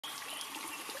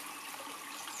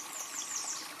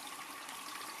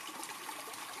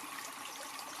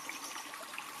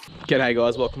G'day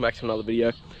guys, welcome back to another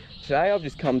video. Today I've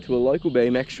just come to a local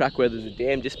BMX track where there's a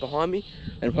dam just behind me,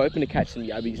 and I'm hoping to catch some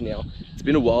yabbies now. It's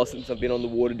been a while since I've been on the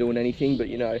water doing anything, but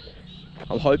you know,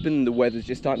 I'm hoping the weather's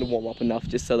just starting to warm up enough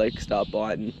just so they can start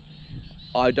biting.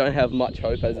 I don't have much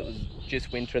hope as it was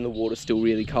just winter and the water's still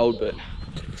really cold, but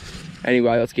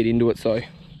anyway, let's get into it. So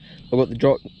I've got the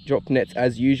drop nets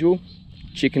as usual,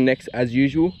 chicken necks as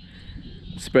usual,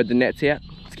 spread the nets out,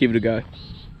 let's give it a go.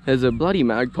 There's a bloody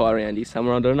magpie around here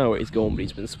somewhere. I don't know where he's gone, but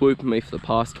he's been swooping me for the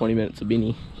past 20 minutes. I've been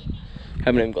here.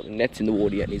 Haven't even got the nets in the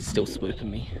water yet and he's still swooping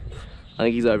me. I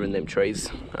think he's over in them trees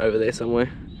over there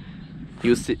somewhere. He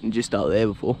was sitting just up there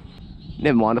before.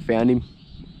 Never mind, I found him.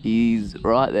 He's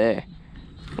right there.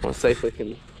 I want to see if we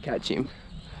can catch him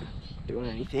doing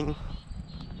anything.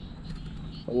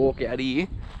 I'll walk out here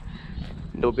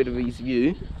into a bit of his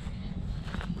view.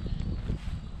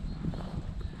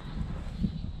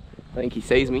 I think he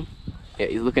sees me. Yeah,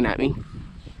 he's looking at me.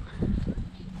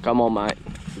 Come on, mate.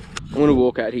 I'm gonna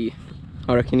walk out here.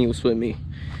 I reckon he'll swim me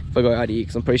if I go out here,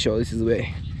 because I'm pretty sure this is where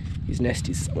his nest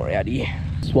is, somewhere out here.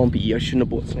 Swampy, I shouldn't have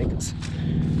bought sneakers.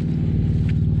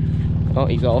 Oh,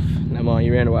 he's off. Never mind,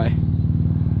 he ran away.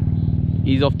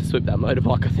 He's off to swoop that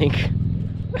motorbike, I think.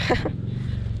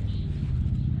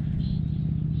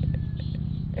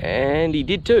 And he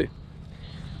did too.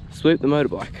 Swoop the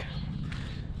motorbike.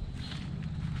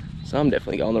 So I'm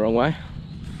definitely going the wrong way.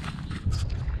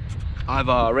 I've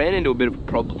ran into a bit of a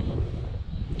problem.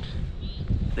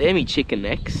 They're me chicken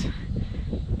necks.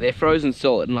 They're frozen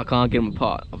solid and I can't get them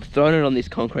apart. I've thrown it on this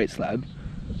concrete slab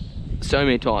so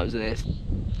many times and they're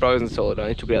frozen solid. I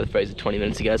only took it out of the freezer 20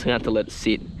 minutes ago, so I'm gonna have to let it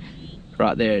sit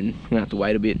right there and I'm gonna have to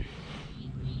wait a bit.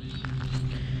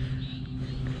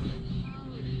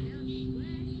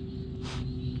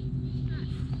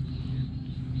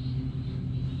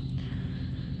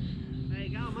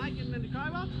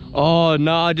 Oh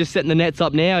no, just setting the nets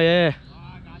up now, yeah.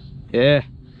 Yeah.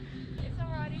 It's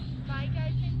alright if they go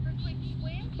for a quick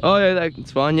swim. Oh yeah,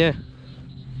 that's fine, yeah.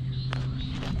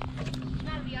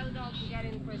 None of the other dogs will get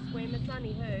in for a swim, it's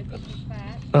only her because she's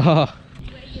fat. Oh.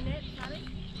 Where's your nets, buddy?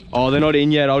 Oh, they're not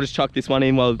in yet. I'll just chuck this one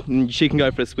in while she can go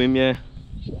for a swim, yeah.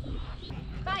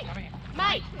 Mate!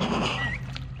 Mate!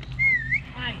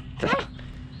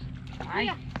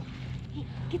 Here.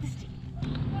 Get the stick.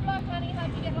 Good luck, honey.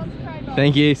 Hope you get lots of prey balls.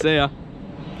 Thank you, see ya.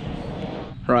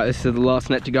 Right, this is the last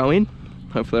net to go in.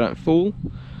 Hopefully they don't fall.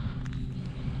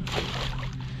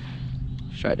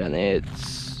 Straight down there,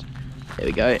 there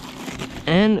we go.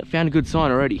 And found a good sign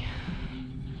already.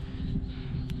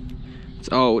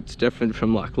 It's different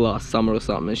from like last summer or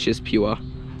something. It's just pure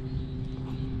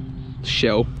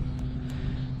shell.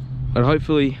 But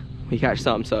hopefully we catch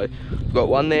something. So we've got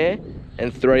one there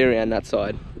and 3 around that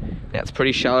side. Now it's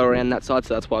pretty shallow around that side,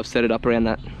 so that's why I've set it up around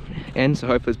that end, so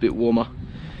hopefully it's a bit warmer.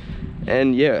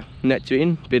 And yeah, net 2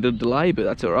 in, bit of delay, but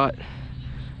that's all right.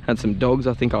 Had some dogs,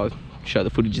 I think I'll show the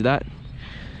footage of that.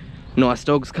 Nice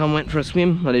dogs went for a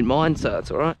swim, I didn't mind, so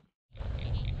that's all right.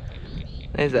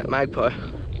 There's that magpie.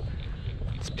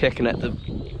 It's pecking at the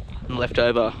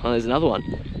leftover, oh there's another one.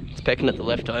 It's pecking at the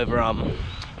leftover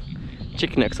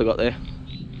chicken necks I got there.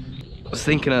 I was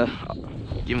thinking of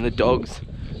giving the dogs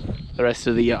the rest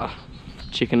of the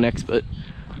chicken necks, but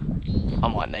I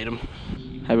might need them.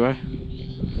 Hey bro,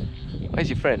 where's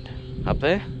your friend? Up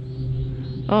there?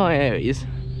 Oh yeah, there he is.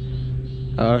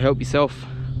 Help yourself,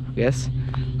 I guess.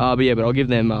 But yeah, but I'll give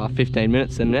them 15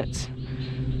 minutes and nets.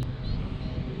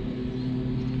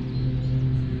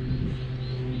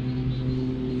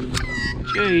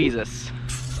 Jesus,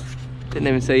 didn't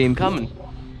even see him coming.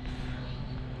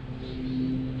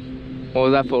 What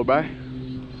was that for, bro?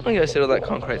 I'm gonna go sit on that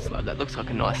concrete slab. That looks like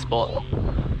a nice spot.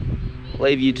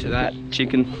 Leave you to that,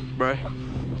 chicken, bro.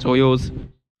 It's all yours.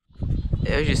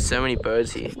 There's just so many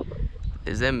birds here.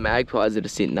 There's them magpies that are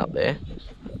sitting up there.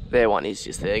 There one is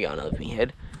just there going over my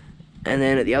head. And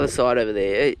then at the other side over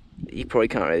there, you probably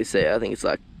can't really see it. I think it's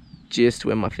like just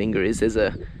where my finger is. There's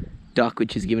a duck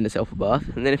which is giving herself a bath.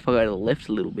 And then if I go to the left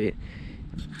a little bit,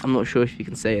 I'm not sure if you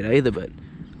can see it either, but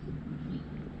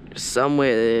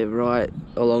somewhere there, right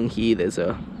along here, there's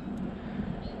a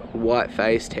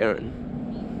white-faced heron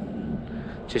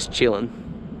just chilling.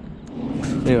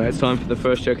 Anyway, it's time for the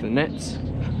first stroke of the nets.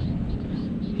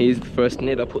 Here's the first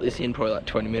net. I put this in probably like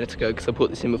 20 minutes ago because I put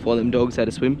this in before them dogs had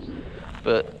to swim,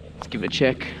 but let's give it a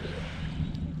check.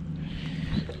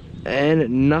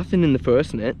 And nothing in the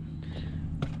first net.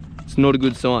 It's not a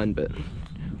good sign, but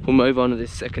we'll move on to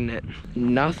this second net.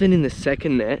 Nothing in the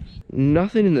second net.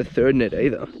 Nothing in the third net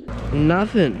either.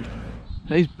 Nothing.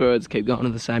 These birds keep going to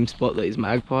the same spot, these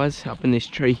magpies, up in this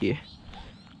tree here.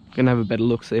 I'm gonna have a better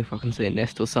look, see if I can see a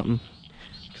nest or something,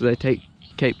 because they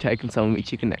keep taking some of my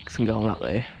chicken necks and going up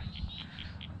there.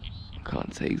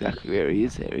 Can't see exactly where he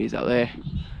is. There he is up there.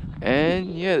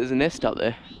 And yeah, there's a nest up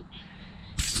there.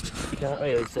 You can't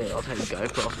really see it. I'll take a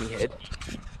GoPro off my head.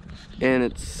 And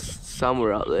it's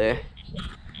somewhere up there.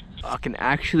 I can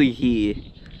actually hear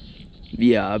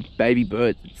the baby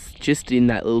bird. It's just in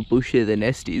that little bush where the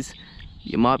nest is.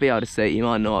 You might be able to see it, you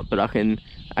might not, but I can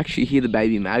actually hear the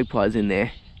baby magpies in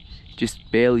there,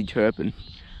 just barely chirping.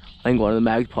 I think one of the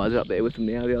magpies are up there with them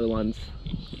now, the other one's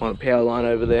on a power line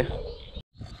over there.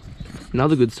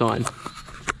 Another good sign.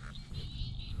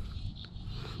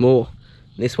 More.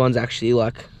 This one's actually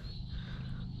like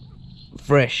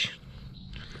fresh.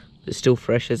 It's still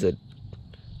fresh. There's a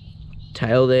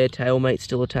tail there, tail mate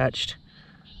still attached.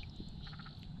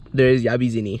 There is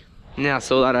yabbies in here. Now I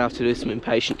saw that I have to do some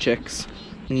impatient checks.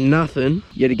 Nothing,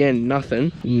 yet again,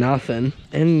 nothing, nothing,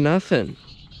 and nothing.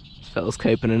 This fella's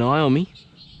keeping an eye on me.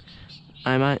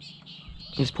 Hey mate,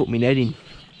 just put me net in.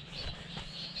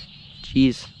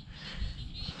 Cheers.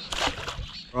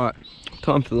 Right,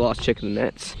 time for the last check of the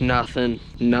nets. Nothing,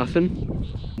 nothing,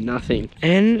 nothing,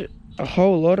 and a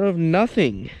whole lot of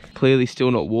nothing. Clearly still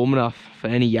not warm enough for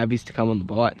any yabbies to come on the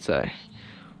bite, so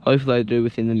hopefully they do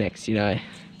within the next, you know,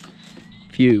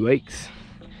 few weeks.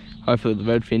 Hopefully the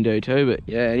redfin do too, but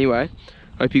yeah, anyway,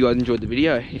 hope you guys enjoyed the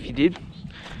video. If you did,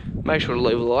 make sure to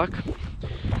leave a like.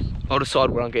 I'll decide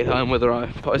when I get home whether I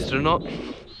post it or not.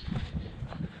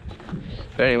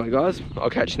 But anyway guys, I'll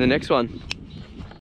catch you in the next one.